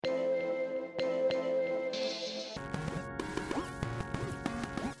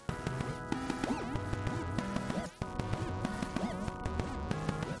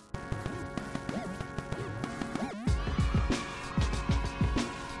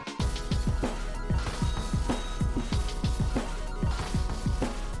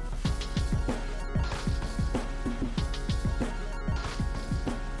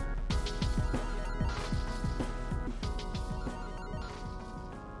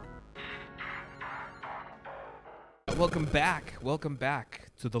Welcome back. Welcome back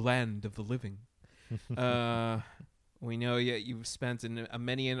to the land of the living. We know you've spent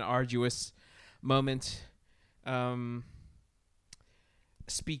many an arduous moment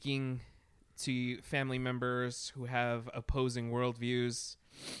speaking to family members who have opposing worldviews,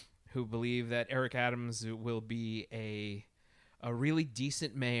 who believe that Eric Adams will be a really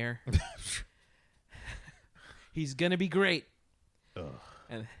decent mayor. He's gonna be great.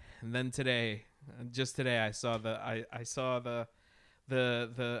 And then today, just today, I saw the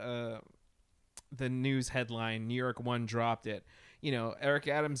news headline. New York One dropped it. You know, Eric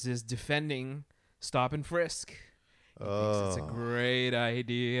Adams is defending stop and frisk. He thinks it's a great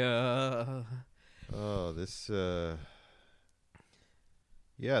idea. Oh, this is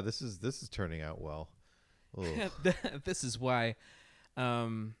turning out well. This is why,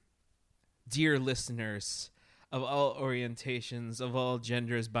 dear listeners of all orientations, of all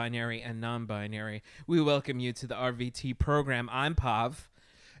genders, binary and non-binary, we welcome you to the RVT program. I'm Pav.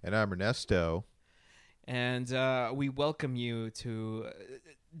 And I'm Ernesto. And we welcome you to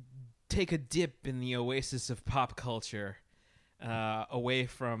take a dip in the oasis of pop culture, away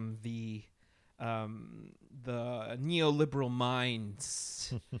from the neoliberal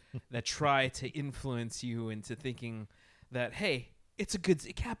minds that try to influence you into thinking that, hey,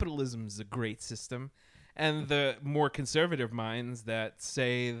 capitalism is a great system. And the more conservative minds that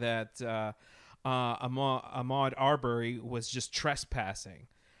say that Ahmaud Arbery was just trespassing.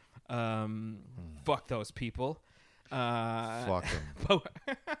 Fuck those people. Fuck them.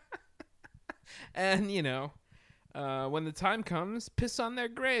 And, you know, when the time comes, piss on their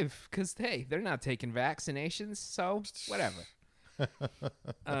grave. Because, hey, they're not taking vaccinations, so whatever.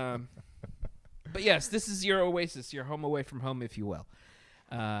 But, yes, this is your oasis, your home away from home, if you will.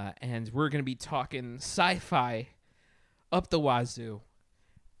 And we're going to be talking sci-fi up the wazoo.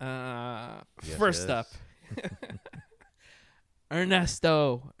 First up,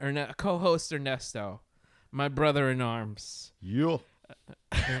 Ernesto, co-host Ernesto, my brother in arms. Yeah.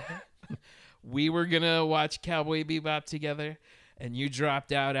 We were going to watch Cowboy Bebop together, and you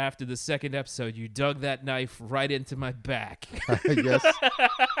dropped out after the second episode. You dug that knife right into my back. Yes.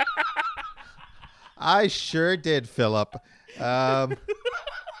 I sure did, Philip.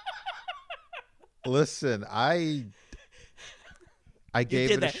 Listen, I gave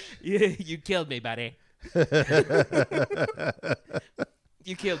it that. You killed me, buddy.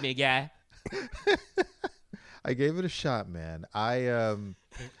 You killed me, guy. I gave it a shot, man. I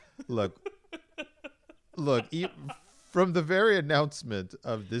look. From the very announcement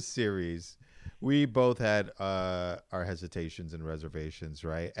of this series, we both had our hesitations and reservations,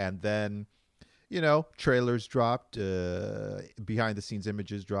 right? And then, you know, trailers dropped, behind the scenes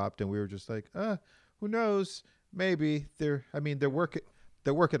images dropped, and we were just like, who knows? Maybe they're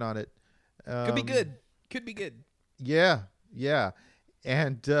working on it. Could be good. Could be good. Yeah.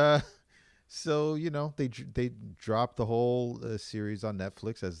 And so, you know, they dropped the whole series on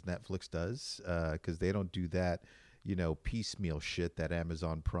Netflix, as Netflix does, because they don't do that, you know, piecemeal shit that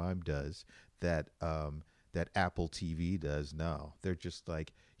Amazon Prime does, that Apple TV does. No, they're just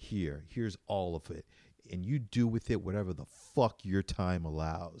like, here's all of it, and you do with it whatever the fuck your time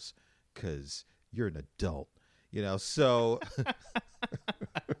allows, because you're an adult, you know. So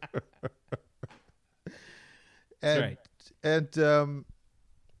That's and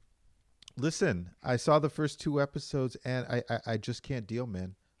listen, I saw the first 2 episodes, and I just can't deal,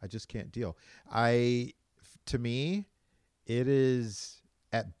 man. I just can't deal. To me, it is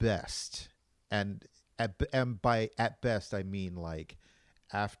at best, and by at best I mean like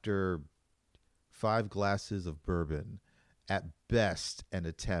after 5 glasses of bourbon, at best an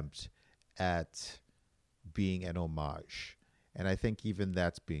attempt at being an homage, and I think even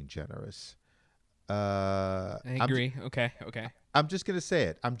that's being generous. I agree. Okay. I'm just gonna say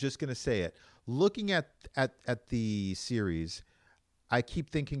it. Looking at the series, I keep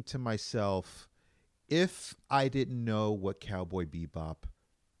thinking to myself, if I didn't know what Cowboy Bebop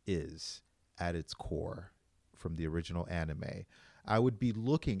is at its core from the original anime, I would be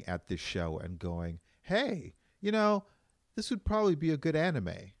looking at this show and going, hey, you know, this would probably be a good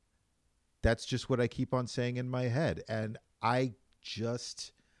anime. That's just what I keep on saying in my head. And I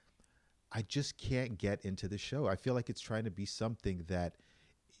just can't get into the show. I feel like it's trying to be something that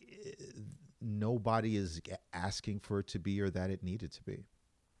nobody is asking for it to be, or that it needed to be.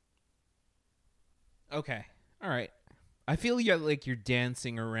 Okay. All right. I feel you're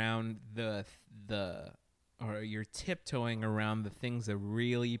dancing around or you're tiptoeing around the things that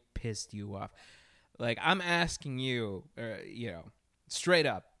really pissed you off. Like, I'm asking you, you know, straight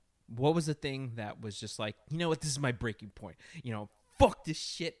up, what was the thing that was just like, you know what, this is my breaking point. You know, fuck this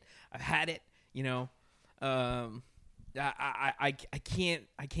shit. I've had it, you know. I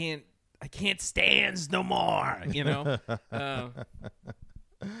can't stands no more. You know.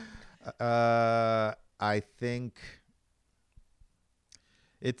 I think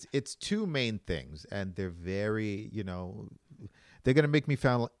it's two main things, and they're very, they're gonna make me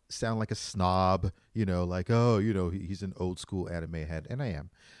sound like a snob, like, oh, he's an old school anime head, and I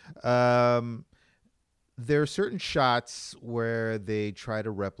am. There are certain shots where they try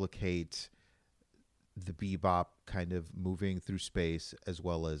to replicate the Bebop kind of moving through space as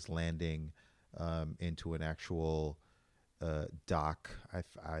well as landing into an actual dock.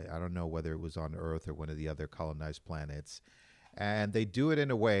 I don't know whether it was on Earth or one of the other colonized planets, and they do it in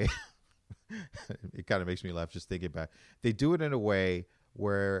a way. It kind of makes me laugh just thinking about it. They do it in a way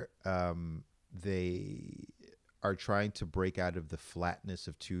where they are trying to break out of the flatness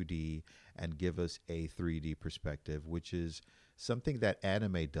of 2D and give us a 3D perspective, which is something that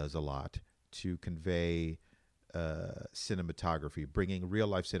anime does a lot to convey cinematography, bringing real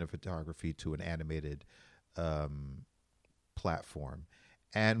life cinematography to an animated platform.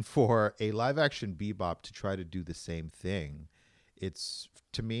 And for a live action Bebop to try to do the same thing,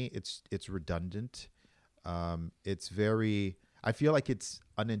 to me it's redundant. It's very, I feel like it's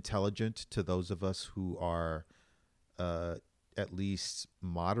unintelligent to those of us who are at least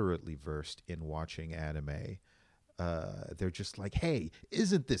moderately versed in watching anime. They're just like, hey,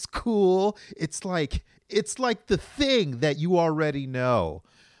 isn't this cool? It's like the thing that you already know.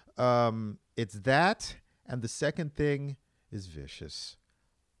 It's that, and the second thing is Vicious.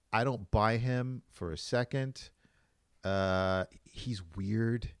 I don't buy him for a second. He's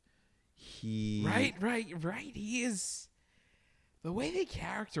weird. Right. He is. The way they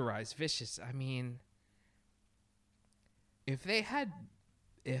characterize Vicious, I mean, if they had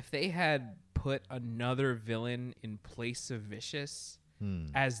put another villain in place of Vicious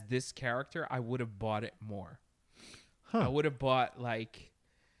as this character, I would have bought it more. I would have bought, like,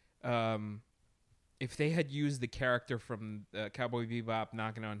 if they had used the character from Cowboy Bebop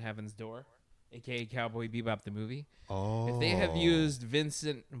Knocking on Heaven's Door, aka Cowboy Bebop the movie. If they have used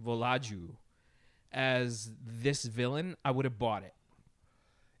Vincent Volaju as this villain, I would have bought it.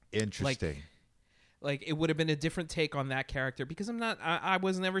 Interesting. Like it would have been a different take on that character, because I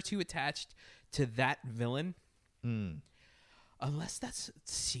was never too attached to that villain. Unless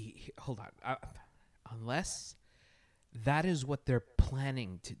hold on. Unless that is what they're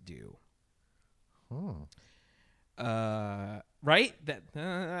planning to do. Right?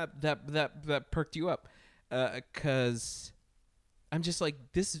 That perked you up. 'Cause I'm just like,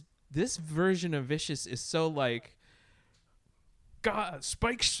 this version of Vicious is so like, God,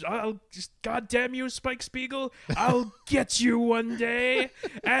 God damn you, Spike Spiegel, I'll get you one day,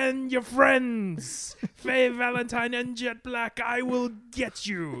 and your friends, Faye Valentine and Jet Black, I will get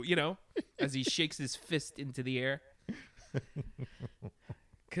you, as he shakes his fist into the air.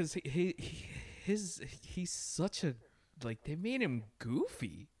 Because he's such a, like, they made him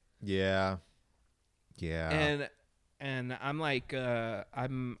goofy. Yeah. And I'm like,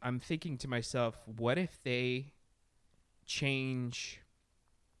 I'm thinking to myself, what if they change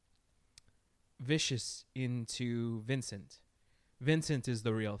Vicious into Vincent? Vincent is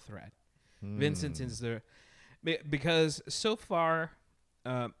the real threat. Vincent is because so far,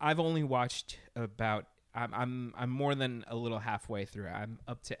 I've only watched about. I'm more than a little halfway through. I'm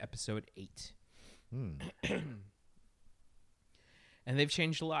up to episode 8, and they've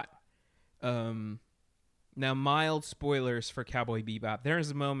changed a lot. Now, mild spoilers for Cowboy Bebop. There is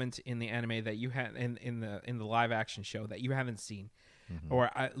a moment in the anime that you had in the live action show that you haven't seen, or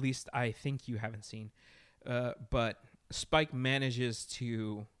at least I think you haven't seen. But Spike manages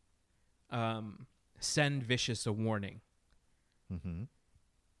to send Vicious a warning,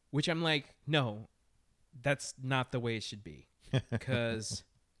 which I'm like, no, that's not the way it should be, because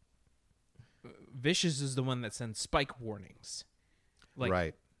Vicious is the one that sends Spike warnings, like,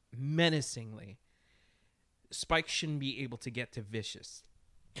 right, menacingly. Spike shouldn't be able to get to Vicious.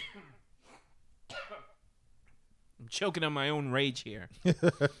 I'm choking on my own rage here.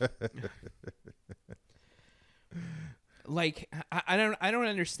 Like, I don't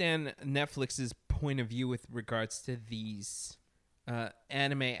understand Netflix's point of view with regards to these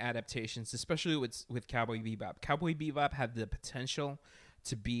anime adaptations, especially with Cowboy Bebop. Cowboy Bebop had the potential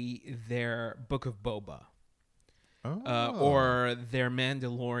to be their Book of Boba. Or their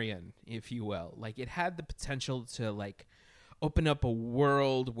Mandalorian, if you will. Like, it had the potential to, like, open up a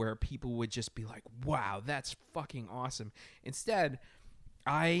world where people would just be like, wow, that's fucking awesome. Instead,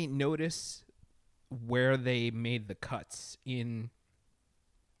 I notice where they made the cuts in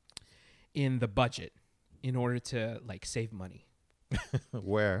the budget in order to, like, save money.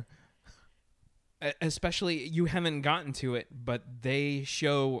 Where? especially you haven't gotten to it, but they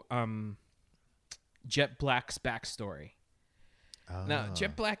show Jet Black's backstory. Now,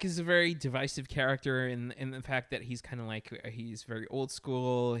 Jet Black is a very divisive character in the fact that he's kind of like he's very old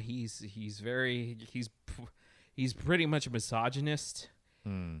school. He's pretty much a misogynist.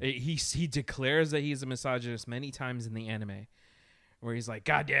 He declares that he's a misogynist many times in the anime, where he's like,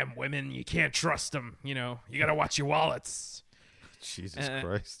 "Goddamn women, you can't trust them. You know, you gotta watch your wallets." Jesus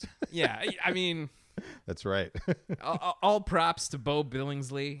Christ. Yeah, I mean, that's right. all props to Bo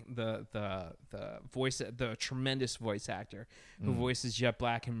Billingsley, the tremendous voice actor who voices Jet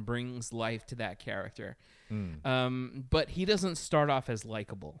Black and brings life to that character. But he doesn't start off as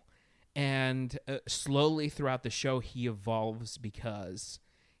likable, and slowly throughout the show he evolves because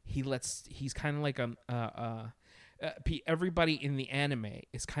he's kind of like everybody in the anime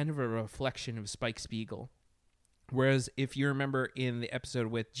is kind of a reflection of Spike Spiegel. Whereas if you remember in the episode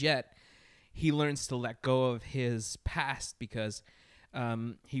with Jet, he learns to let go of his past because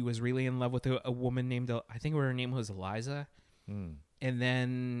he was really in love with a woman named, I think her name was Eliza. And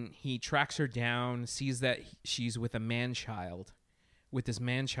then he tracks her down, sees that she's with this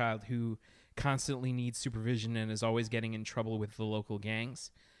man-child who constantly needs supervision and is always getting in trouble with the local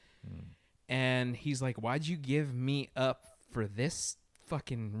gangs. And he's like, "Why'd you give me up for this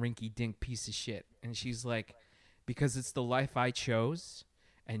fucking rinky-dink piece of shit?" And she's like, "Because it's the life I chose,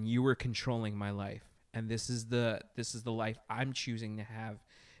 and you were controlling my life, and this is the life I'm choosing to have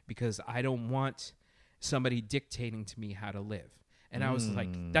because I don't want somebody dictating to me how to live." And I was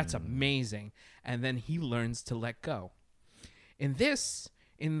like, "That's amazing." And then he learns to let go. In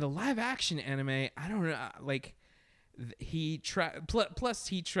the live action anime, I don't know, like he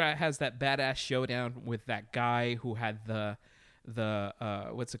has that badass showdown with that guy who had the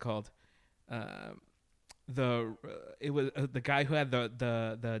what's it called? It was the guy who had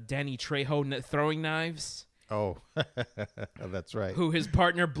the Danny Trejo throwing knives. Oh, that's right. Who his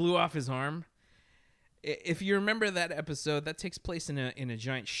partner blew off his arm. If you remember that episode, that takes place in a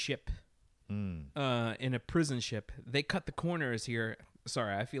giant ship, in a prison ship. They cut the corners here.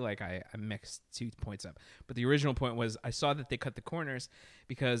 Sorry, I feel like I mixed 2 points up. But the original point was I saw that they cut the corners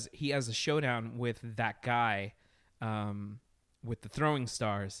because he has a showdown with that guy, with the throwing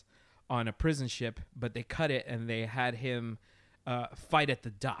stars, on a prison ship, but they cut it and they had him fight at the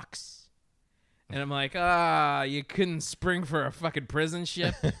docks. And I'm like, you couldn't spring for a fucking prison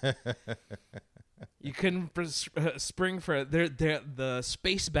ship? You couldn't spring for... The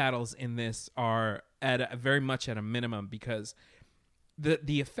space battles in this are very much at a minimum because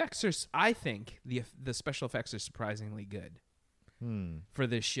the effects are... I think the special effects are surprisingly good for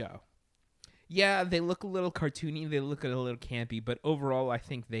this show. Yeah, they look a little cartoony, they look a little campy, but overall I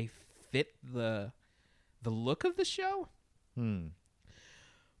think they fit the look of the show.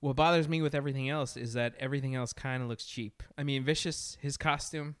 What bothers me with everything else is that everything else kind of looks cheap. I mean, Vicious, his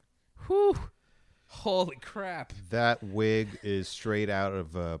costume, whew, holy crap. That wig is straight out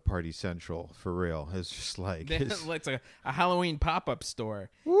of Party Central, for real. It's just like... It's a Halloween pop-up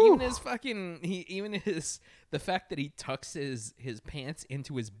store. Woo. Even his fucking... the fact that he tucks his pants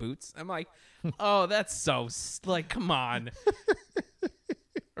into his boots, I'm like, oh, that's so... Like, come on.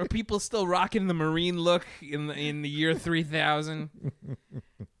 Are people still rocking the Marine look in the year 3000?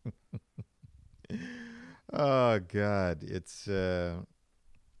 Oh God, it's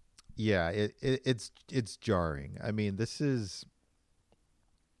it's jarring. I mean, this is,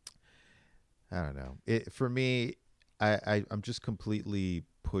 I don't know. For me, I'm just completely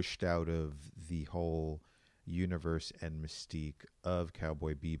pushed out of the whole universe and mystique of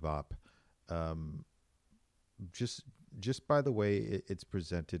Cowboy Bebop. Just by the way it's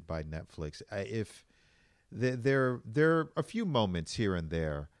presented by Netflix. If there are a few moments here and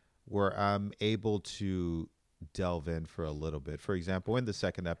there where I'm able to delve in for a little bit. For example, in the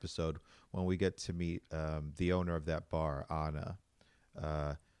second episode, when we get to meet the owner of that bar, Anna,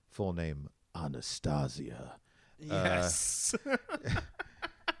 full name Anastasia. Yes.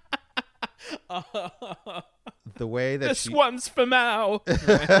 The way that this one's for Mao.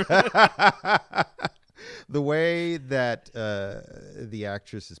 The way that the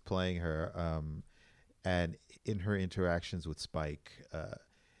actress is playing her, and in her interactions with Spike,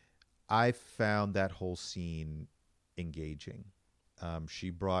 I found that whole scene engaging. She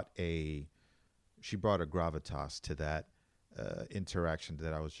brought a gravitas to that interaction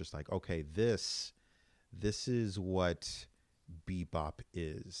that I was just like, okay, this is what Bebop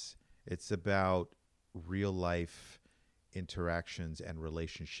is. It's about real life interactions and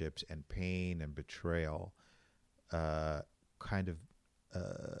relationships and pain and betrayal, kind of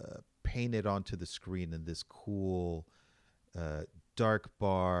painted onto the screen in this cool, dark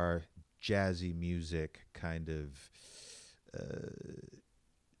bar, jazzy music kind of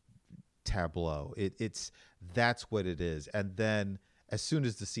tableau. That's what it is. And then as soon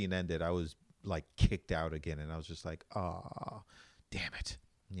as the scene ended, I was like kicked out again, and I was just like, oh, damn it,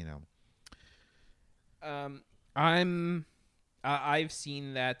 I've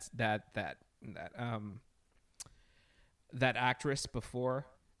seen that actress before.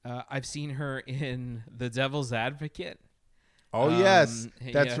 I've seen her in The Devil's Advocate. Oh yes,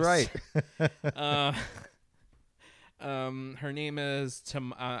 that's yes. right. Her name is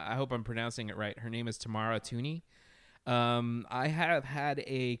I hope I'm pronouncing it right. Her name is Tamara Tooney. I have had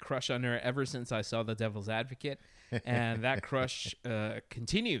a crush on her ever since I saw The Devil's Advocate, and that crush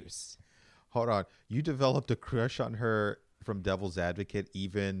continues. Hold on, you developed a crush on her from Devil's Advocate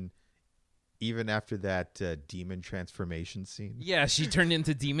even after that demon transformation scene? Yeah, she turned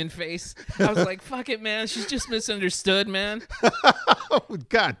into Demon Face. I was like, fuck it, man. She's just misunderstood, man. Oh,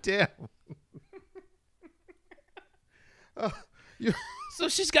 God damn. So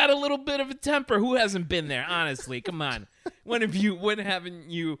she's got a little bit of a temper. Who hasn't been there? Honestly, come on. When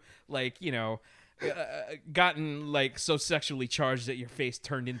haven't you gotten like so sexually charged that your face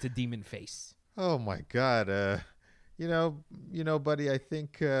turned into Demon Face? Oh my God. Buddy, I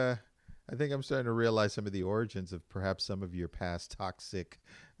think I'm starting to realize some of the origins of perhaps some of your past toxic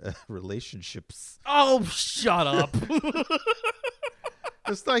relationships. Oh, shut up.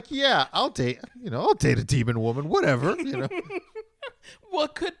 It's like, yeah, I'll date a demon woman, whatever,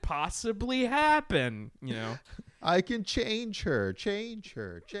 What could possibly happen, I can change her.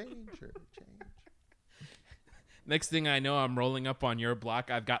 Next thing I know, I'm rolling up on your block.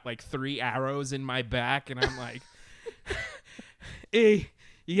 I've got like 3 arrows in my back, and I'm like, hey,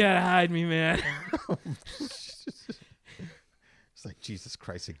 you gotta hide me, man. It's like, Jesus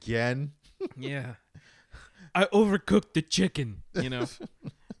Christ, again? Yeah. I overcooked the chicken,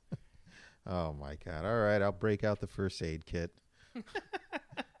 Oh, my God. All right, I'll break out the first aid kit.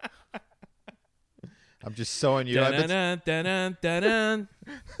 I'm just sewing you up. The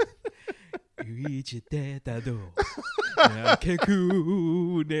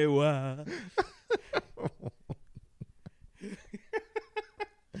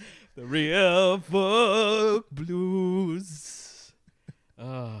real folk blues.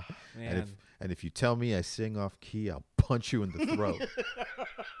 Oh, man. And if you tell me I sing off key, I'll punch you in the throat.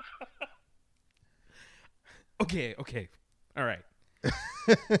 Okay. All right.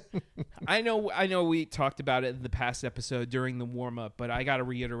 I know we talked about it in the past episode during the warm-up, but I got to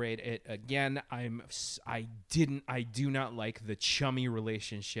reiterate it again. I do not like the chummy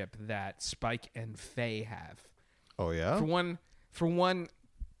relationship that Spike and Faye have. Oh yeah? For one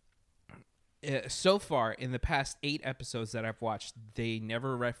so far in the past 8 episodes that I've watched, they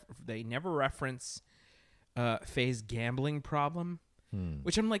never reference Faye's gambling problem,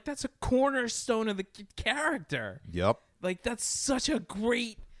 which I'm like, that's a cornerstone of the character. Yep. Like, that's such a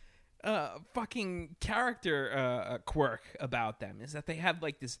great fucking character quirk about them, is that they have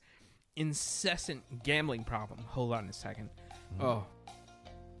like this incessant gambling problem. Hold on a second. Oh.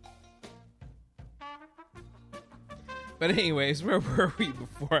 But anyways, where were we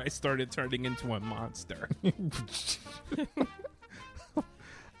before I started turning into a monster?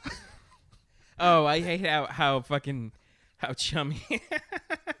 Oh, I hate how chummy.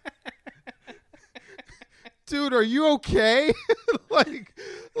 Dude, are you okay? like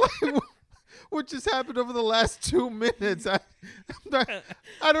what just happened over the last 2 minutes? I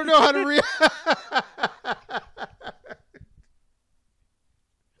don't know how to react.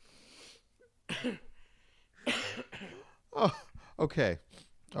 Oh, okay.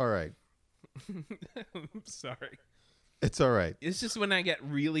 All right. I'm sorry. It's all right. It's just when I get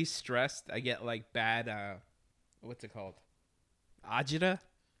really stressed, I get like bad, what's it called? Agita?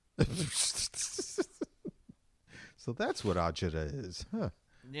 So that's what agita is, huh?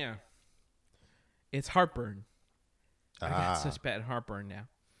 Yeah. It's heartburn. I got such bad heartburn now.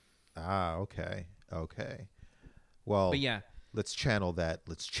 Okay. Well, but yeah. Let's channel that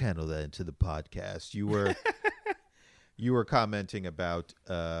into the podcast. You were commenting about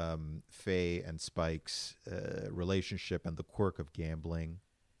Faye and Spike's relationship and the quirk of gambling.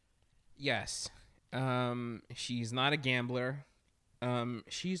 Yes. She's not a gambler.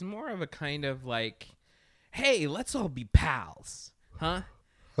 She's more of a kind of like, hey, let's all be pals, huh?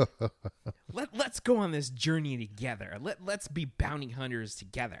 Let's go on this journey together. Let's be bounty hunters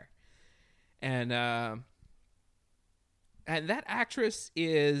together. And that actress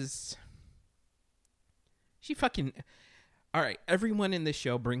is, she fucking, all right, everyone in this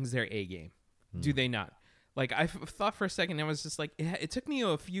show brings their A game. Do they not? Like, I thought for a second, I was just like, it took me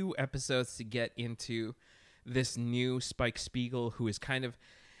a few episodes to get into this new Spike Spiegel, who is kind of,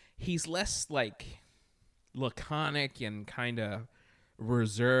 he's less like laconic and kind of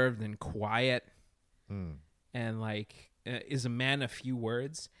reserved and quiet, and like is a man of few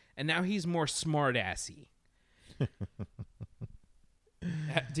words. And now he's more smart assy.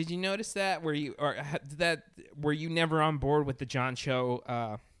 Did you notice that? Were you never on board with the John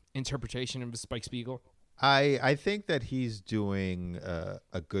Cho interpretation of Spike Spiegel? I think that he's doing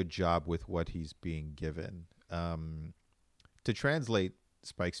a good job with what he's being given. To translate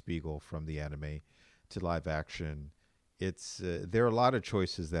Spike Spiegel from the anime to live action, it's there are a lot of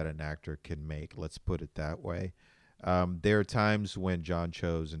choices that an actor can make. Let's put it that way. There are times when John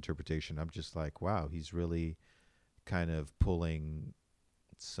Cho's interpretation, I'm just like, wow, he's really kind of pulling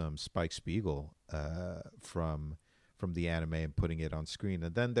some Spike Spiegel from the anime and putting it on screen.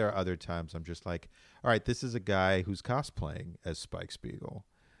 And then there are other times I'm just like, all right, this is a guy who's cosplaying as Spike Spiegel.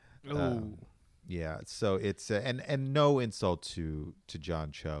 Oh, yeah. So it's and no insult to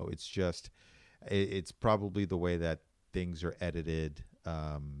John Cho. It's just it's probably the way that things are edited,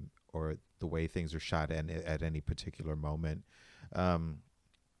 or the way things are shot at any particular moment.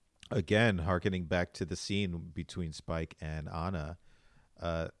 Again, harkening back to the scene between Spike and Anna,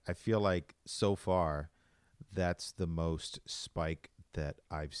 I feel like so far that's the most Spike that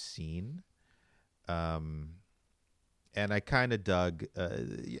I've seen. And I kind of dug,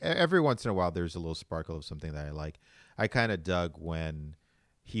 every once in a while there's a little sparkle of something that I like. I kind of dug when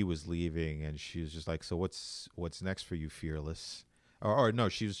he was leaving and she was just like, so what's next for you, Fearless? Or no,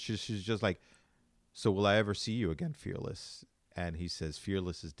 she's just like, so will I ever see you again, Fearless? And he says,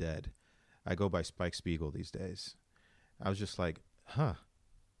 Fearless is dead. I go by Spike Spiegel these days. I was just like, huh,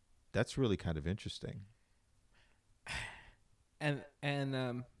 that's really kind of interesting.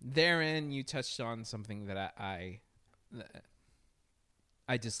 and therein you touched on something that I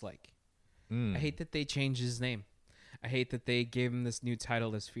dislike. I hate that they changed his name. I hate that they gave him this new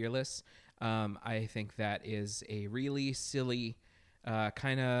title as Fearless. I think that is a really silly,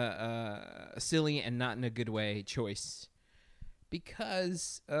 kind of silly and not in a good way choice.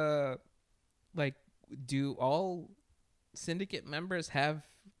 Because, like, do all Syndicate members have,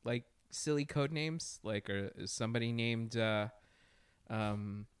 like, silly code names? Like, or is somebody named,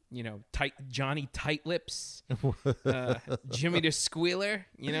 Johnny Tight Lips, Jimmy the Squealer,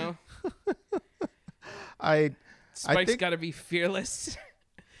 you know? Spike's got to be fearless.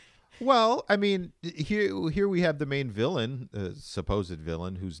 Well, I mean, here we have the main villain, supposed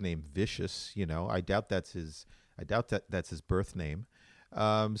villain, who's named Vicious. You know, I doubt that's his birth name.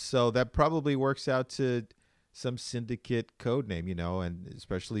 So that probably works out to some Syndicate code name, you know, and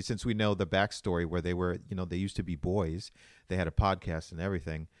especially since we know the backstory where they were, you know, they used to be boys. They had a podcast and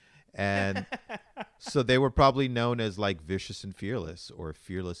everything. And so they were probably known as like Vicious and Fearless, or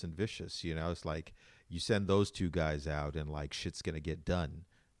Fearless and Vicious. You know, it's like you send those two guys out and like shit's going to get done,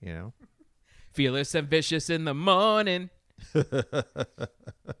 you know? Fearless and Vicious in the morning.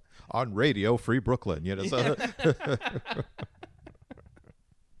 On Radio Free Brooklyn, you know. So.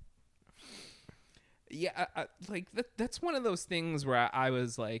 Yeah, like that's one of those things where I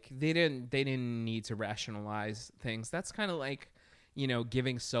was like, they didn't need to rationalize things. That's kind of like, you know,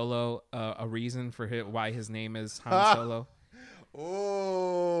 giving Solo a reason for why his name is Han Solo.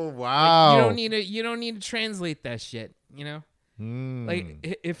 Oh wow! Like, you don't need to translate that shit. You know,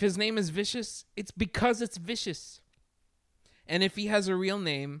 like if his name is Vicious, it's because it's vicious. And if he has a real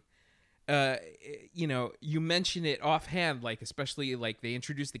name, you know, you mention it offhand, like especially like they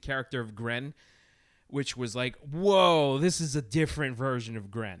introduced the character of Gren, which was like, whoa, this is a different version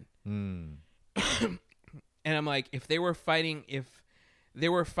of Gren. And I'm like, if they were fighting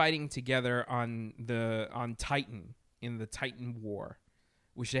together on Titan in the Titan War,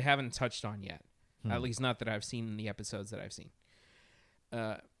 which they haven't touched on yet, at least not that I've seen in the episodes that I've seen.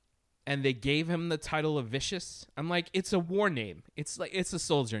 And they gave him the title of Vicious. I'm like, it's a war name. It's like it's a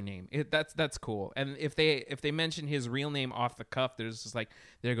soldier name. That's cool. And if they mention his real name off the cuff, there's just like,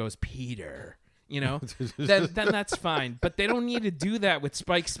 there goes Peter. You know, then that's fine. But they don't need to do that with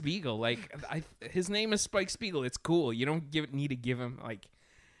Spike Spiegel. Like, his name is Spike Spiegel. It's cool. You don't need to give him, like,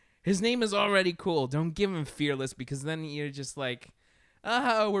 his name is already cool. Don't give him Fearless, because then you're just like,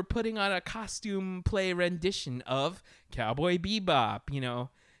 oh, we're putting on a costume play rendition of Cowboy Bebop. You know,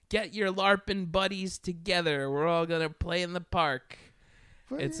 get your LARPing buddies together. We're all going to play in the park.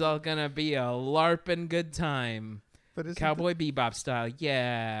 It's all going to be a LARPing good time. But Cowboy Bebop style,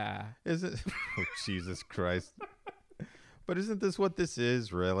 yeah. Is it? Oh, Jesus Christ! But isn't this what this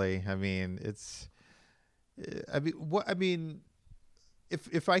is, really? I mean, it's. I mean, what? I mean,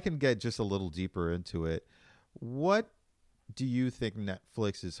 if I can get just a little deeper into it, what do you think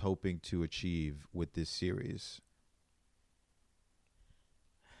Netflix is hoping to achieve with this series?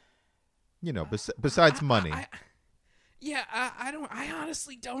 besides money. I don't. I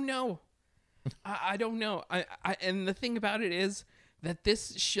honestly don't know. I don't know. And the thing about it is that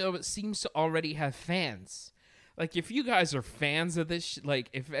this show seems to already have fans. Like, if you guys are fans of this, like,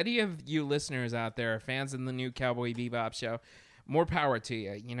 if any of you listeners out there are fans of the new Cowboy Bebop show, more power to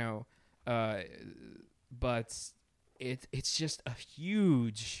you. But it's just a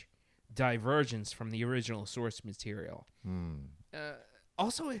huge divergence from the original source material.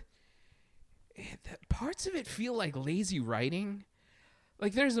 Also, parts of it feel like lazy writing.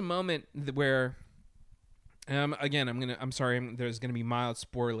 Like, there's a moment where, again, I'm sorry, there's gonna be mild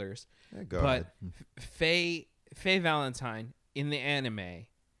spoilers. Yeah, go ahead. Faye Valentine in the anime,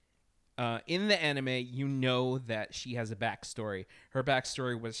 you know that she has a backstory. Her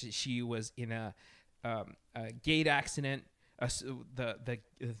backstory was she was in a gate accident, the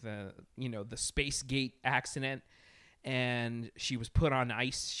space gate accident, and she was put on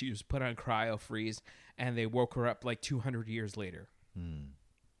ice. She was put on cryo freeze, and they woke her up like 200 years later.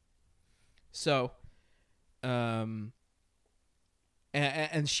 So, and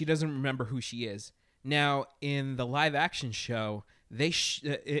she doesn't remember who she is. Now, in the live action show,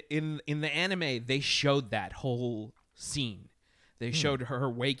 in the anime, they showed that whole scene. They showed her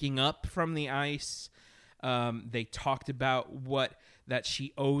waking up from the ice. They talked about that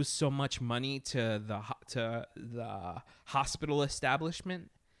she owes so much money to the hospital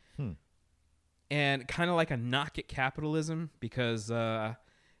establishment, and kind of like a knock at capitalism because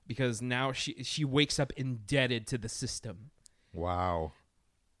now she wakes up indebted to the system. Wow.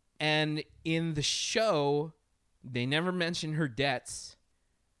 And in the show, they never mention her debts,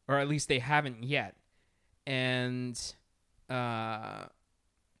 or at least they haven't yet. And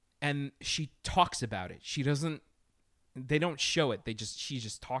she talks about it. They don't show it. She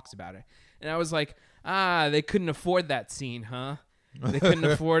just talks about it. And I was like, they couldn't afford that scene, huh? They couldn't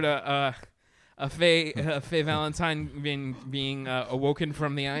afford a Faye Valentine being awoken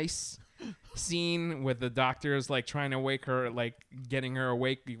from the ice scene with the doctors like trying to wake her, like getting her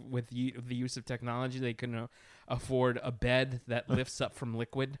awake with the use of technology. They couldn't afford a bed that lifts up from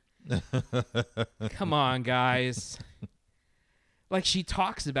liquid. Come on, guys. Like, she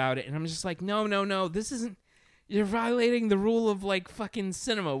talks about it, and I'm just like, no, this isn't. You're violating the rule of like fucking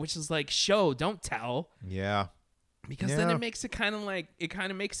cinema, which is like show, don't tell. Yeah. Because then it makes it kind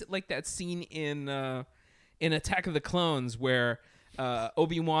of makes it like that scene in Attack of the Clones where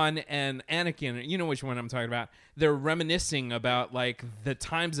Obi-Wan and Anakin, you know which one I'm talking about, they're reminiscing about like the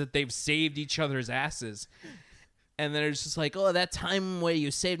times that they've saved each other's asses. And then it's just like, oh, that time where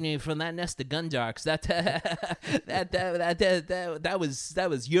you saved me from that nest of Gundarks, that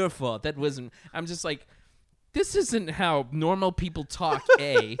was your fault. That wasn't. I'm just like, this isn't how normal people talk.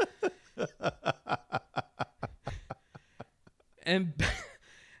 A.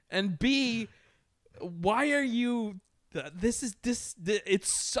 And B, why are you? It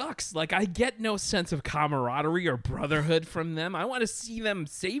sucks. Like, I get no sense of camaraderie or brotherhood from them. I want to see them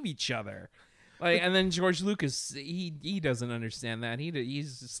save each other. Like, and then George Lucas, he doesn't understand that.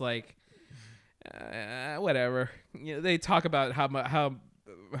 He's just like, whatever. You know, they talk about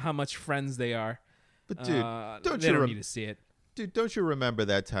how much friends they are. But dude, don't need to see it. Dude, don't you remember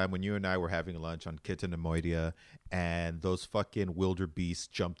that time when you and I were having lunch on Kitanamoidia and those fucking wildebeests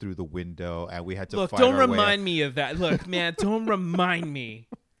jumped through the window and we had to fight our way? Look, don't remind me of that. Look, man, don't remind me.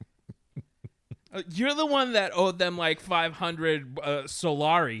 You're the one that owed them like 500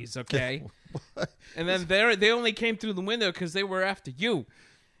 Solaris, okay? And then they only came through the window because they were after you.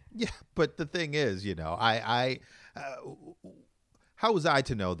 Yeah, but the thing is, you know, how was I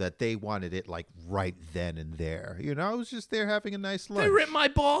to know that they wanted it like right then and there? You know, I was just there having a nice lunch. They ripped my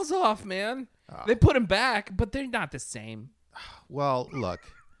balls off, man. They put them back, but they're not the same. Well, look,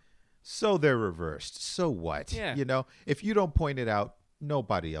 so they're reversed. So what? Yeah. You know, if you don't point it out,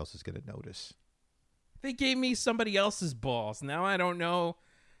 nobody else is going to notice. They gave me somebody else's balls. Now I don't know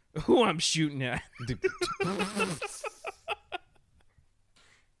who I'm shooting at.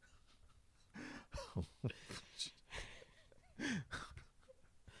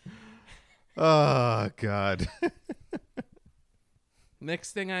 Oh, God.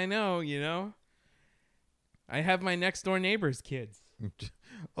 Next thing I know, you know, I have my next door neighbor's kids.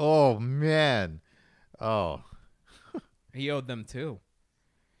 Oh, man. Oh. He owed them too.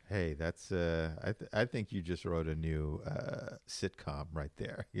 Hey, that's I think you just wrote a new sitcom right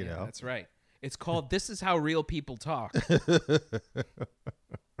there, you know. That's right. It's called This Is How Real People Talk.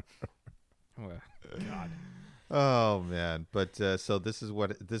 Oh, God. Oh man, but so this is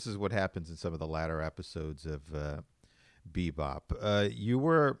what happens in some of the latter episodes of Bebop. You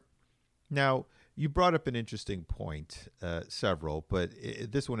were now You brought up an interesting point, several, but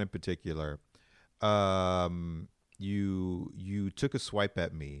this one in particular. You took a swipe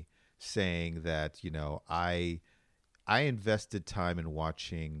at me saying that I invested time in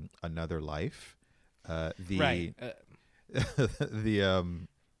watching Another Life, Right. the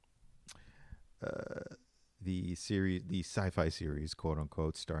the series, the sci-fi series, quote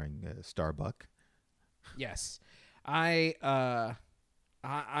unquote, starring Starbuck. Yes. I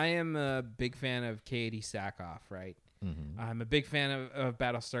am a big fan of Katie Sackhoff, right? Mm-hmm. I'm a big fan of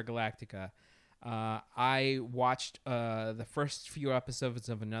Battlestar Galactica. I watched the first few episodes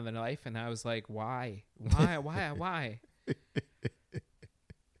of Another Life, and I was like, why? Why?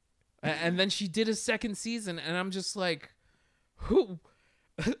 And then she did a second season, and I'm just like, who?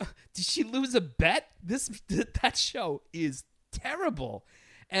 Did she lose a bet? That show is terrible.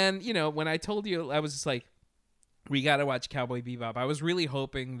 And, when I told you, I was just like, we got to watch Cowboy Bebop. I was really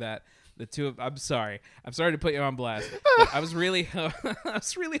hoping that the two of I'm sorry to put you on blast. But I was really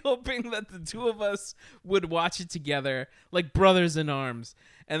hoping that the two of us would watch it together like brothers in arms.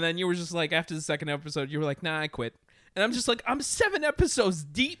 And then you were just like, after the second episode, you were like, nah, I quit. And I'm just like, I'm 7 episodes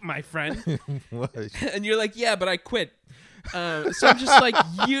deep, my friend. And you're like, yeah, but I quit. So I'm just like,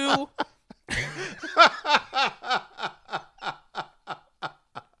 you.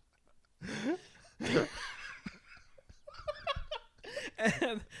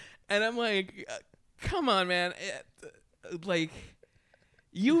 And I'm like, come on, man. Like,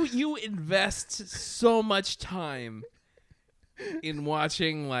 you invest so much time in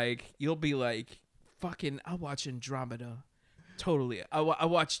watching, like, you'll be like, fucking, I'll watch Andromeda. Totally. I'll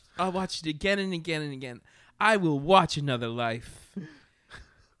watch it again and again and again. I will watch Another Life.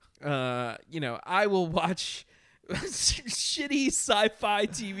 I will watch shitty sci-fi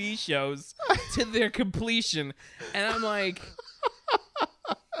TV shows to their completion. And I'm like,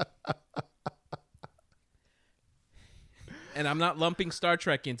 and I'm not lumping Star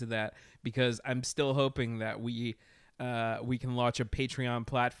Trek into that because I'm still hoping that we can launch a Patreon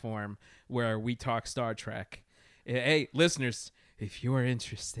platform where we talk Star Trek. Hey, listeners, if you are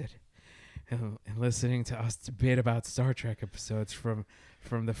interested in listening to us debate about Star Trek episodes from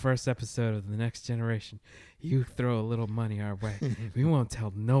the first episode of The Next Generation, you throw a little money our way. We won't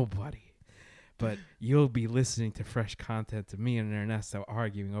tell nobody. But you'll be listening to fresh content to me and Ernesto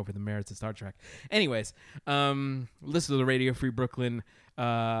arguing over the merits of Star Trek. Anyways, listen to the Radio Free Brooklyn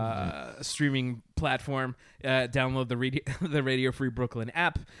streaming platform. Download the Radio Free Brooklyn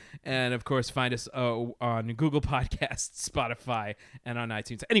app. And, of course, find us on Google Podcasts, Spotify, and on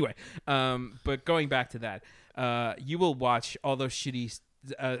iTunes. Anyway, but going back to that, you will watch all those shitty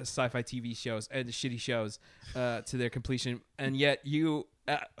sci-fi TV shows and shitty shows to their completion. And yet you...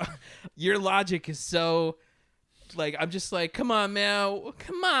 your logic is so like I'm just like, come on, man,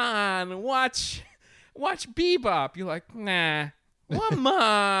 come on, watch Bebop. You're like, nah, come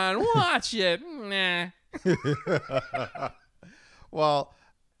on, watch it, nah. Well,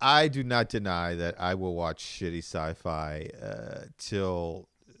 I do not deny that I will watch shitty sci-fi till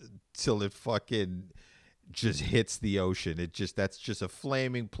it fucking just hits the ocean. That's just a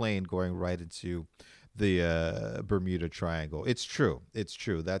flaming plane going right into the Bermuda Triangle. It's true.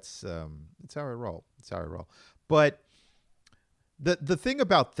 That's it's how I roll. But the thing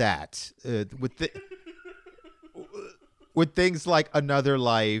about that with things like Another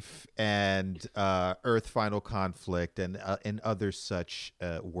Life and Earth Final Conflict and other such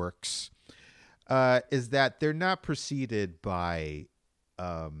works is that they're not preceded by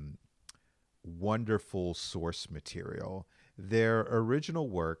wonderful source material. They're original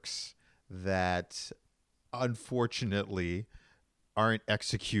works that unfortunately aren't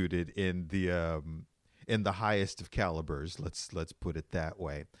executed in the highest of calibers. Let's put it that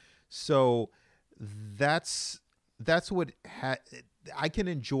way. So that's what I can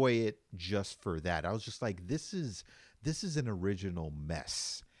enjoy it just for that. I was just like, this is an original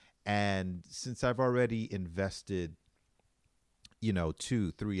mess. And since I've already invested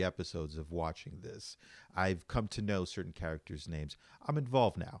 2-3 episodes of watching this, I've come to know certain characters' names. I'm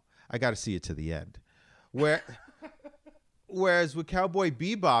involved now. I got to see it to the end. Whereas with Cowboy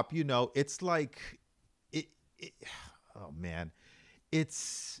Bebop, it's like oh man,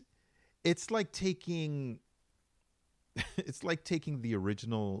 it's like taking the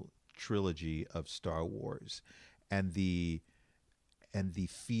original trilogy of Star Wars and the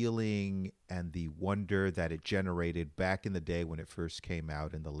feeling and the wonder that it generated back in the day when it first came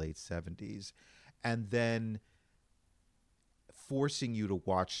out in the late 70s, and then forcing you to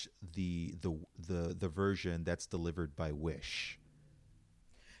watch the version that's delivered by Wish.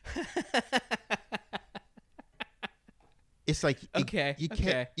 It's like Okay, you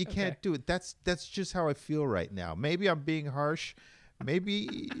okay, can't okay. do it. That's just how I feel right now. Maybe I'm being harsh.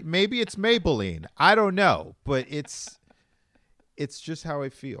 Maybe it's Maybelline. I don't know, but it's just how I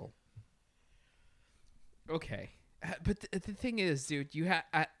feel. Okay. But the thing is, dude, you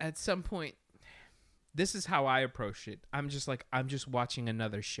at some point, this is how I approach it. I'm just watching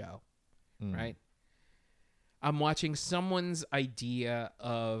another show, right? I'm watching someone's idea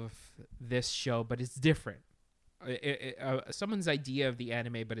of this show, but it's different. Someone's idea of the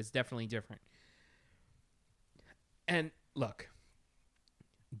anime, but it's definitely different. And look,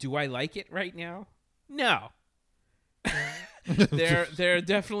 do I like it right now? No. There are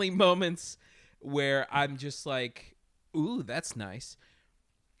definitely moments where I'm just like, ooh, that's nice.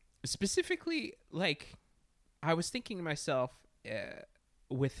 Specifically, like, I was thinking to myself,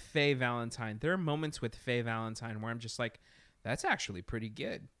 with Faye Valentine, there are moments with Faye Valentine where I'm just like, that's actually pretty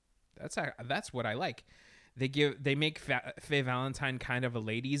good. That's what I like. They make Faye Valentine kind of a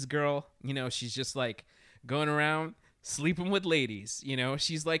ladies' girl. You know, she's just like going around sleeping with ladies. You know,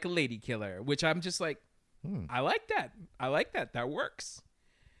 she's like a lady killer, which I'm just like, I like that. I like that. That works.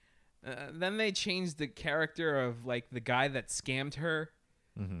 Then they changed the character of like the guy that scammed her.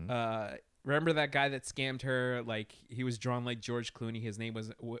 Remember that guy that scammed her? Like, he was drawn like George Clooney. His name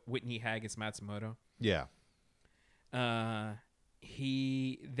was Whitney Haggis Matsumoto. Yeah.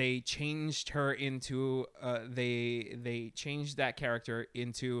 They changed her into they changed that character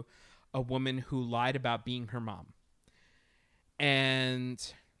into a woman who lied about being her mom. And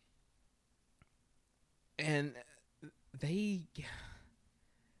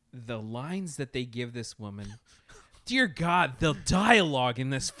the lines that they give this woman, dear God, the dialogue in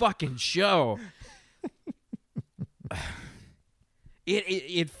this fucking show.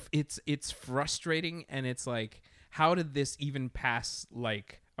 It's frustrating, and it's like, how did this even pass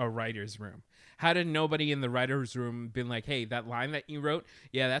like a writer's room? How did nobody in the writer's room been like, hey, that line that you wrote,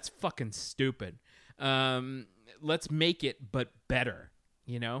 yeah, that's fucking stupid. Let's make it but better,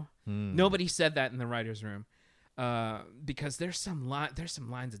 you know? Nobody said that in the writer's room. Because there's some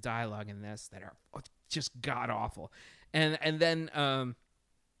lines of dialogue in this that are just god awful, and then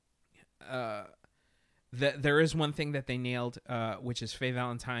there is one thing that they nailed, which is Faye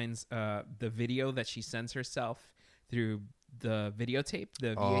Valentine's the video that she sends herself through the videotape,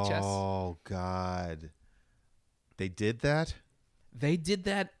 the VHS. Oh God, they did that. They did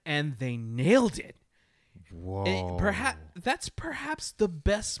that, and they nailed it. Whoa! That's perhaps the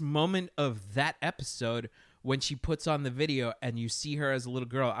best moment of that episode. When she puts on the video and you see her as a little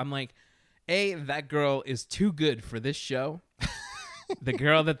girl, I'm like, that girl is too good for this show. The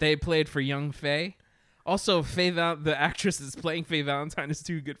girl that they played for young Faye. Also, the actress that's playing Faye Valentine is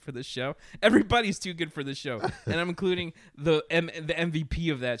too good for this show. Everybody's too good for this show. And I'm including the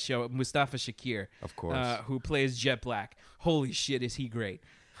MVP of that show, Mustafa Shakir. Of course. Who plays Jet Black. Holy shit, is he great.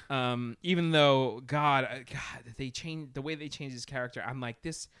 Even though, God, they changed the way they changed his character. I'm like,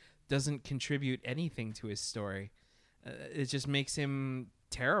 this doesn't contribute anything to his story. It just makes him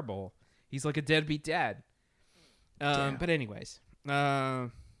terrible. He's like a deadbeat dad. But anyways, I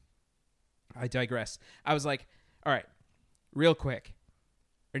digress. I was like, all right, real quick,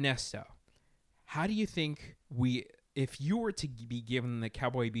 Ernesto, how do you think if you were to be given the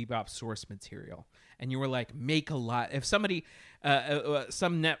Cowboy Bebop source material and you were like, make a lot, if somebody,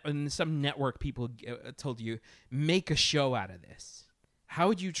 some network people told you, make a show out of this, how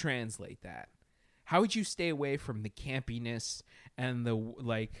would you translate that? How would you stay away from the campiness and the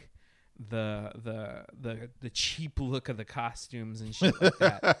cheap look of the costumes and shit like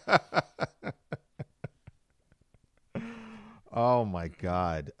that? Oh my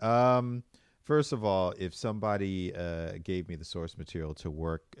God. First of all, if somebody gave me the source material to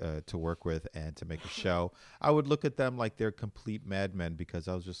work with and to make a show, I would look at them like they're complete madmen, because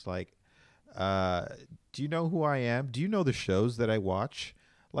I was just like, do you know who I am? Do you know the shows that I watch?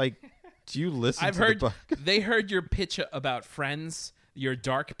 Like, do you listen they heard your pitch about Friends, your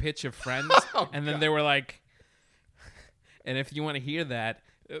dark pitch of Friends, and then they were like, and if you want to hear that,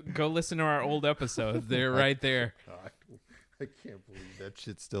 go listen to our old episodes. They're right there. God, I can't believe that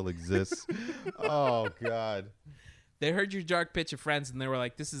shit still exists. Oh, God. They heard your dark pitch of Friends, and they were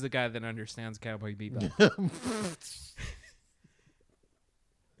like, this is a guy that understands Cowboy Bebop.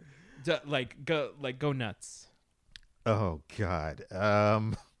 Go nuts. Oh God.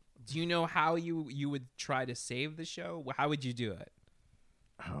 Do you know how you would try to save the show? How would you do it?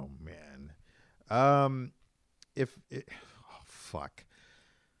 Oh man. Fuck.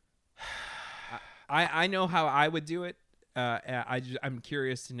 I know how I would do it. I'm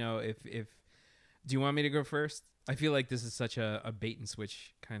curious to know if do you want me to go first? I feel like this is such a bait and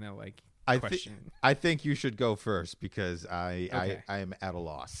switch kind of like question. I think you should go first because Okay. I am at a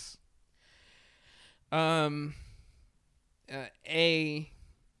loss. Um, a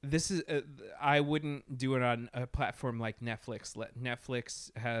this is I wouldn't do it on a platform like Netflix.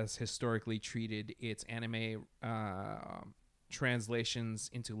 Netflix has historically treated its anime translations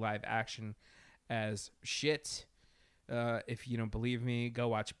into live action as shit. If you don't believe me, go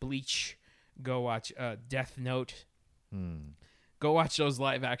watch Bleach. Go watch Death Note. Go watch those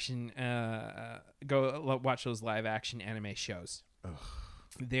live action. Watch those live action anime shows. Ugh.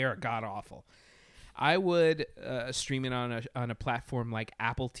 They're god awful. I would stream it on a platform like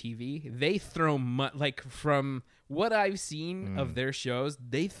Apple TV. They throw like from what I've seen of their shows,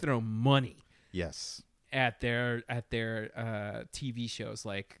 they throw money Yes. at their TV shows.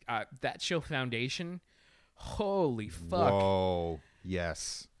 Like that show Foundation. Holy fuck! Whoa.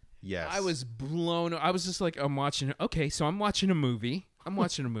 Yes. Yes. I was blown. I was just like, I'm watching. Okay, so I'm watching a movie.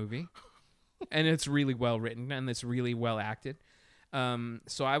 And it's really well written and it's really well acted.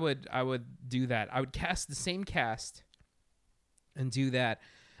 So I would do that. I would cast the same cast and do that.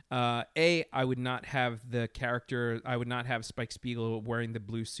 I would not have the character. I would not have Spike Spiegel wearing the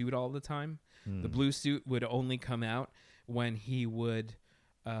blue suit all the time. The blue suit would only come out when he would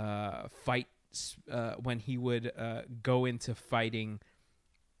fight. When he would go into fighting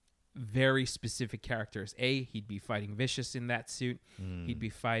very specific characters. He'd be fighting Vicious in that suit. He'd be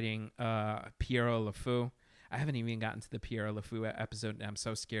fighting Piero LeFou. I haven't even gotten to the Piero LeFou episode, and I'm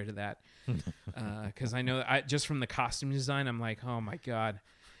so scared of that because I know just from the costume design, I'm like, oh my god.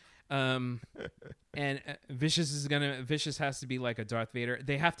 And Vicious has to be like a Darth Vader.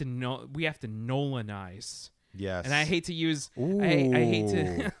 We have to Nolanize. Yes. And I hate to use. Ooh. I hate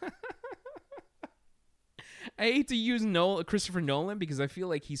to. I hate to use Christopher Nolan because I feel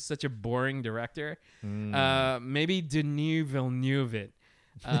like he's such a boring director. Maybe Denis Villeneuve it,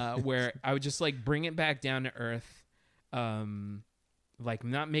 where I would just like bring it back down to earth, like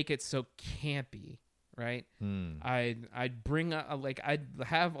not make it so campy, right? I'd bring I'd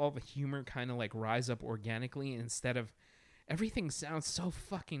have all the humor kind of like rise up organically instead of everything sounds so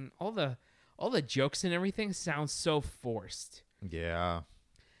fucking all the jokes and everything sounds so forced. Yeah.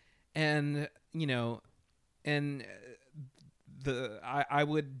 And and I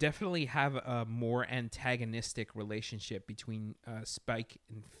would definitely have a more antagonistic relationship between Spike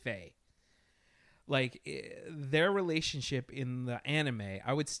and Faye. Like their relationship in the anime,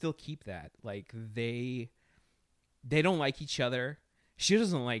 I would still keep that. Like they don't like each other. She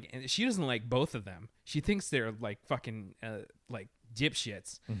doesn't like both of them. She thinks they're like fucking like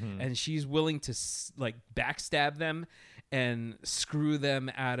dipshits, and she's willing to like backstab them and screw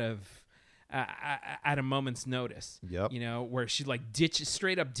them out of. At a moment's notice, Yep. Where she like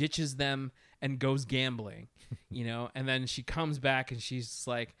straight up ditches them and goes gambling, and then she comes back and she's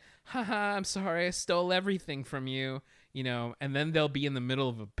like, haha, I'm sorry, I stole everything from you, and then they'll be in the middle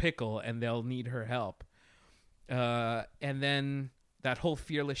of a pickle and they'll need her help. And then that whole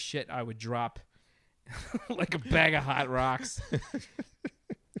fearless shit I would drop like a bag of hot rocks.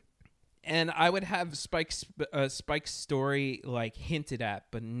 And I would have Spike's story like hinted at,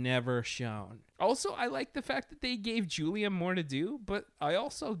 but never shown. Also, I like the fact that they gave Julia more to do, but I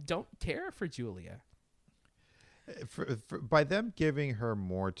also don't care for Julia. By them giving her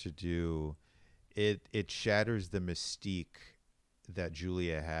more to do, it shatters the mystique that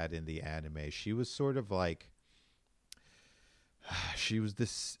Julia had in the anime. She was sort of like, she was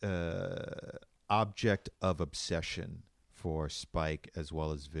this object of obsession for Spike as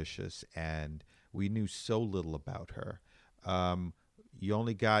well as Vicious, and we knew so little about her. You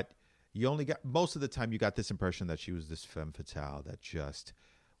only got most of the time you got this impression that she was this femme fatale that just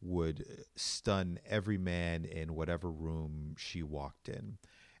would stun every man in whatever room she walked in.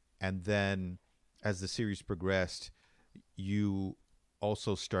 And then as the series progressed, you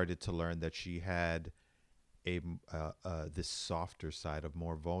also started to learn that she had this softer side, a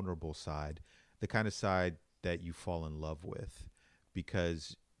more vulnerable side, the kind of side that you fall in love with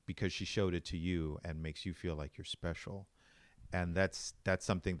because she showed it to you and makes you feel like you're special. And that's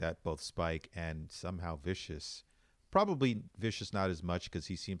something that both Spike and somehow Vicious, probably Vicious not as much because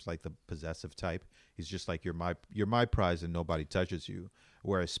he seems like the possessive type. He's just like, you're my prize and nobody touches you.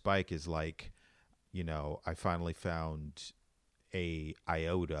 Whereas Spike is like, I finally found a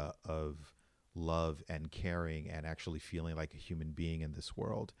iota of love and caring and actually feeling like a human being in this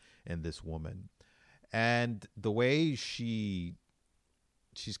world and this woman. And the way she's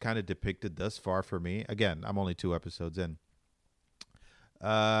kind of depicted thus far for me, again, I'm only 2 episodes in.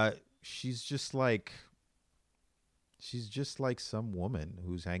 She's just like some woman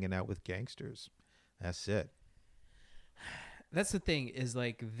who's hanging out with gangsters. That's it. That's the thing is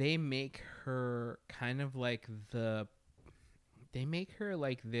like they make her kind of like they make her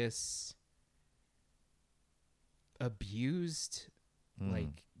like this abused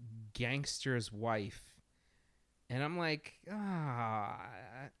like gangster's wife, and I'm like,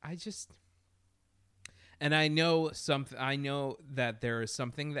 I just, and I know that there is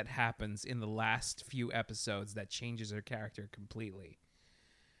something that happens in the last few episodes that changes her character completely,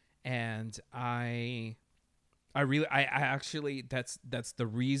 and I actually that's the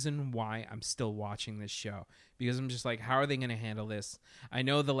reason why I'm still watching this show, because I'm just like, how are they going to handle this? I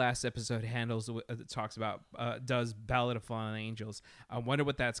know the last episode talks about does Ballad of Fallen Angels. I wonder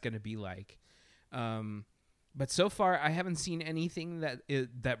what that's going to be like. But so far I haven't seen anything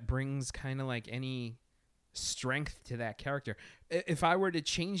that brings kind of like any strength to that character. If I were to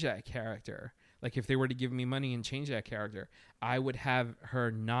change that character, like if they were to give me money and change that character, I would have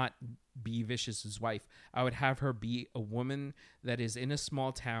her not be Vicious's wife. I would have her be a woman that is in a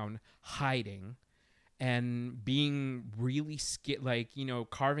small town hiding and being really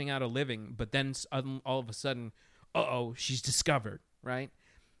carving out a living, but then all of a sudden, she's discovered, right?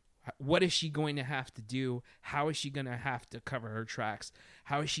 What is she going to have to do? How is she going to have to cover her tracks?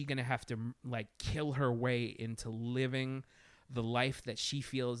 How is she going to have to like kill her way into living the life that she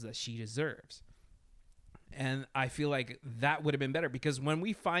feels that she deserves? And I feel like that would have been better, because when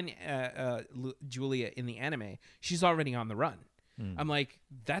we find Julia in the anime, she's already on the run. I'm like,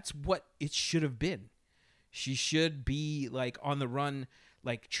 that's what it should have been. She should be like on the run,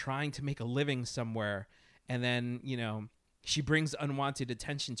 like trying to make a living somewhere. And then, she brings unwanted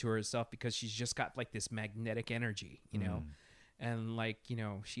attention to herself because she's just got like this magnetic energy, and like,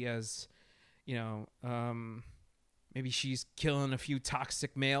 she has, maybe she's killing a few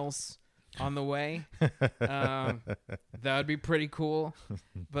toxic males on the way. That would be pretty cool.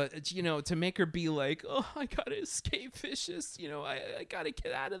 But to make her be like, oh, I gotta escape Vicious, I gotta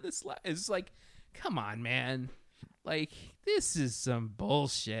get out of this life. It's like, come on, man. Like, this is some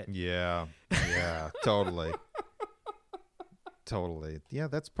bullshit. Yeah, totally. Totally. Yeah,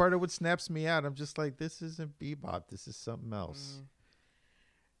 that's part of what snaps me out. I'm just like, this isn't Bebop. This is something else.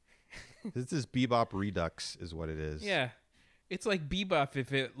 This is Bebop Redux is what it is. Yeah. It's like Bebop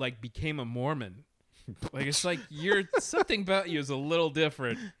if it like became a Mormon. Like, it's like something about you is a little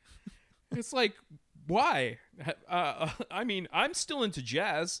different. It's like, why? I mean, I'm still into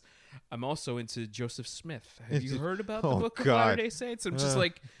jazz. I'm also into Joseph Smith. Have you heard about the Book of Latter-day Saints? I'm just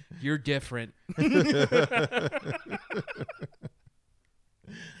like, you're different. I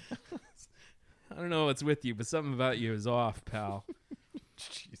don't know what's with you, but something about you is off, pal.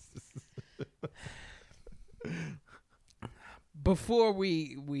 Jesus. Before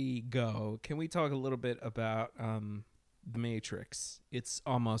we go, can we talk a little bit about The Matrix? It's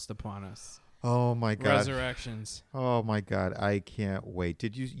almost upon us. Oh my God. Resurrections. Oh my God. I can't wait.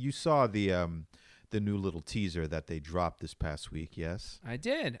 Did you saw the new little teaser that they dropped this past week? Yes. I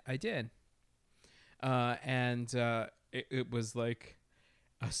did. And it was like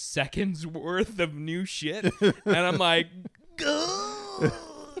a second's worth of new shit. And I'm like, fucking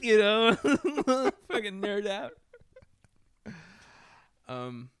nerd out.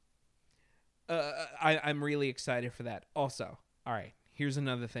 I'm really excited for that. Also, all right, here's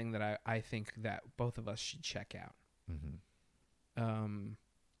another thing that I think that both of us should check out.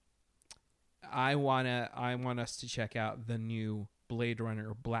 I want us to check out the new Blade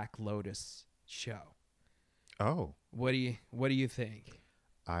Runner Black Lotus show. Oh. What do you think?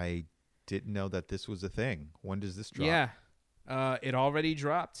 I didn't know that this was a thing. When does this drop? Yeah. It already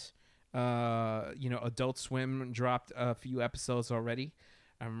dropped. Adult Swim dropped a few episodes already.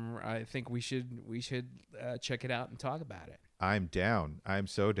 I think we should check it out and talk about it. I'm down. I'm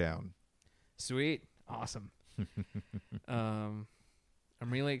so down. Sweet. Awesome. I'm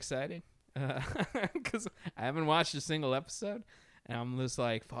really excited because I haven't watched a single episode, and I'm just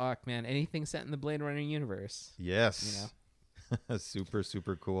like, fuck, man, anything set in the Blade Runner universe. Yes. Super,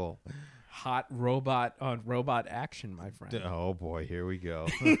 super cool. Hot robot on robot action, my friend. Oh boy, here we go.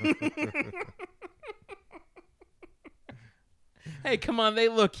 Hey, come on, they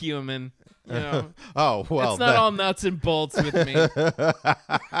look human. Oh, well. It's not all nuts and bolts with me.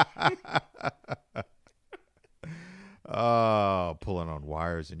 Oh, pulling on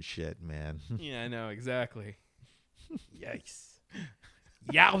wires and shit, man. Yeah, I know, exactly. Yikes.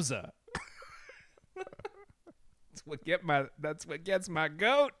 Yowza. That's what gets my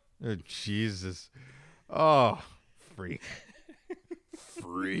goat. Oh, Jesus. Oh, freak.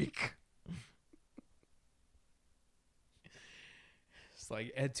 It's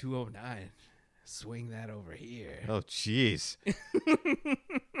like Ed 209. Swing that over here. Oh, jeez.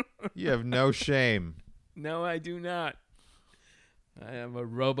 You have no shame. No, I do not. I am a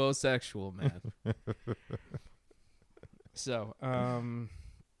robosexual, man. So,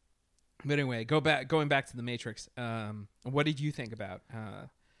 but anyway, going back to the Matrix. What did you think about?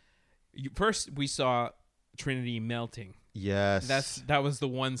 First, we saw Trinity melting. Yes. That was the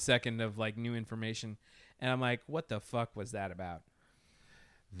 1 second of like new information, and I'm like, what the fuck was that about?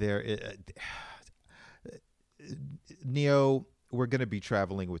 Neo, we're going to be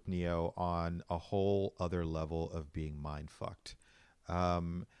traveling with Neo on a whole other level of being mind fucked.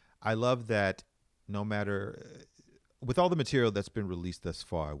 I love that no matter, with all the material that's been released thus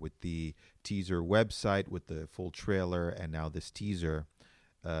far, with the teaser website, with the full trailer, and now this teaser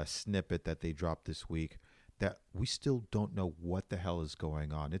snippet that they dropped this week, that we still don't know what the hell is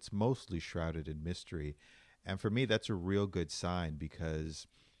going on. It's mostly shrouded in mystery. And for me, that's a real good sign, because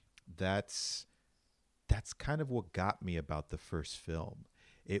that's kind of what got me about the first film.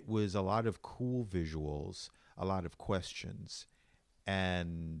 It was a lot of cool visuals, a lot of questions,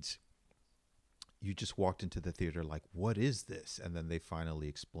 and you just walked into the theater like, what is this? And then they finally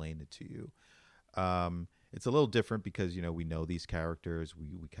explained it to you. It's a little different because, you know, we know these characters.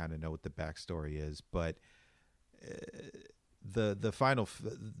 We kind of know what the backstory is. But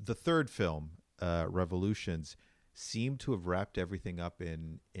the third film, Revolutions, seemed to have wrapped everything up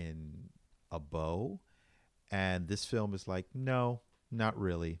in a bow. And this film is like, no, not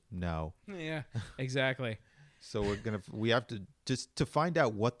really. No. Yeah, exactly. So we have to just to find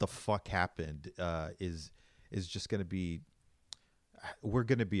out what the fuck happened. Is just gonna be, we're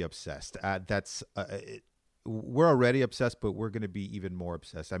gonna be obsessed. We're already obsessed, but we're gonna be even more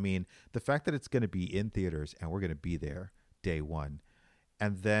obsessed. I mean, the fact that it's gonna be in theaters and we're gonna be there day one,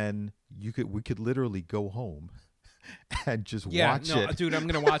 and then we could literally go home and just watch it. Dude, I'm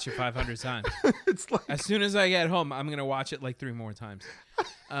gonna watch it 500 times. It's like, as soon as I get home, I'm gonna watch it like 3 more times.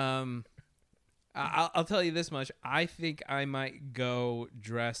 I'll tell you this much. I think I might go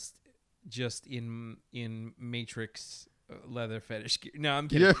dressed just in Matrix leather fetish gear. No, I'm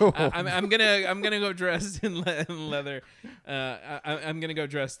kidding. I'm gonna go dressed in leather. I'm gonna go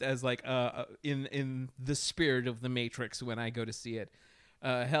dressed as like in the spirit of the Matrix when I go to see it.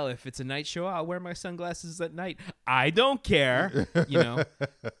 Hell, if it's a night show, I'll wear my sunglasses at night. I don't care, you know.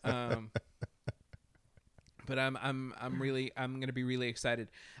 But I'm gonna be really excited.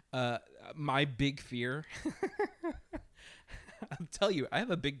 My big fear, I'll tell you, I have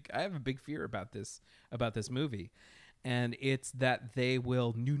a big fear about this movie, and it's that they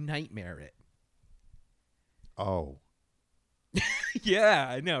will New Nightmare it. Oh. Yeah,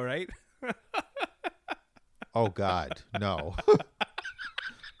 I know, right? Oh God, no.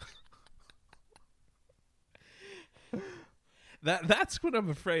 That's what I'm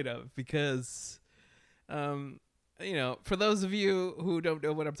afraid of, because you know, for those of you who don't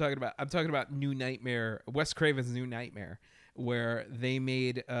know what I'm talking about New Nightmare, Wes Craven's New Nightmare, where they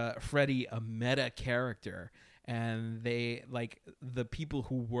made Freddy a meta character, and they, like, the people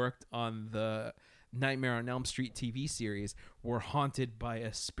who worked on the Nightmare on Elm Street TV series were haunted by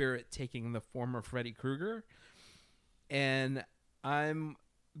a spirit taking the form of Freddy Krueger. And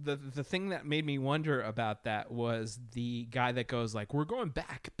the thing that made me wonder about that was the guy that goes like, we're going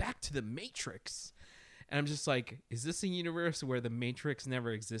back to the Matrix. And I'm just like, is this a universe where the Matrix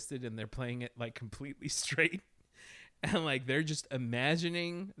never existed and they're playing it like completely straight? And like, they're just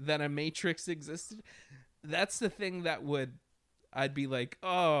imagining that a Matrix existed? That's the thing that I'd be like,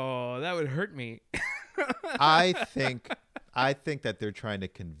 oh, that would hurt me. I think that they're trying to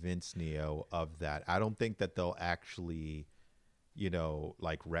convince Neo of that. I don't think that they'll actually, you know,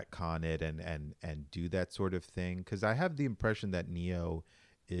 like retcon it and do that sort of thing. Because I have the impression that Neo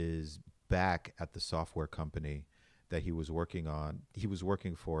is back at the software company that he was working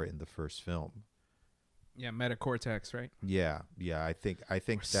for in the first film. Yeah, Metacortex, right? Yeah. I think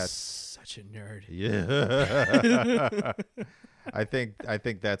that's such a nerd. Yeah. I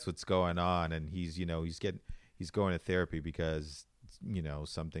think that's what's going on, and he's going to therapy because, you know,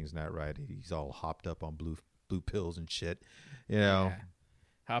 something's not right. He's all hopped up on blue pills and shit, you know. Yeah.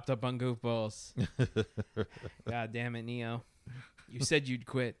 Hopped up on goofballs. God damn it, Neo. You said you'd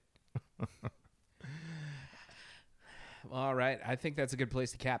quit. All right. I think that's a good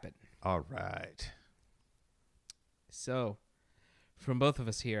place to cap it. All right. So, from both of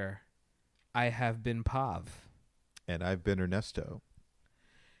us here, I have been Pav. And I've been Ernesto.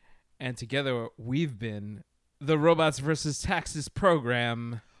 And together we've been the Robots vs. Taxes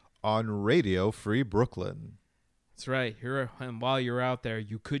program on Radio Free Brooklyn. That's right. And while you're out there,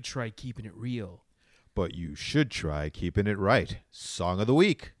 you could try keeping it real. But you should try keeping it right. Song of the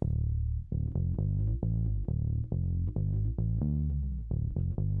week.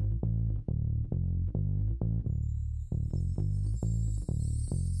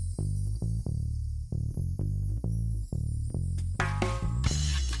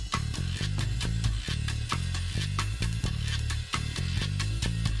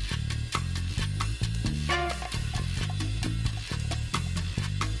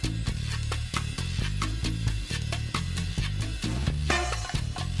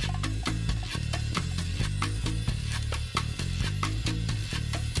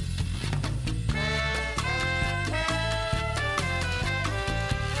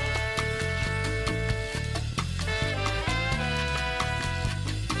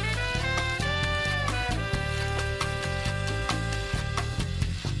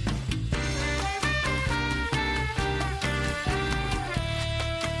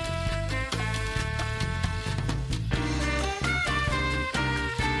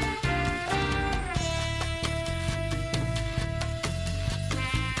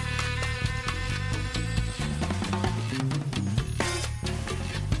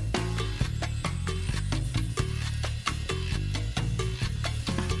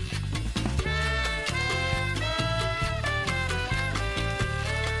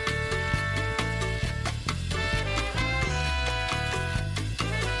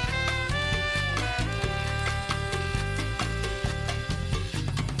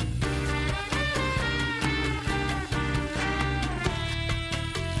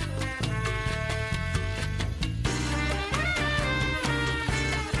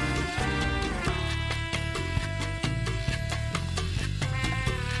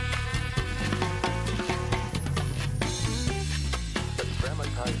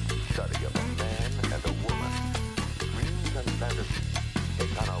 Shutting up.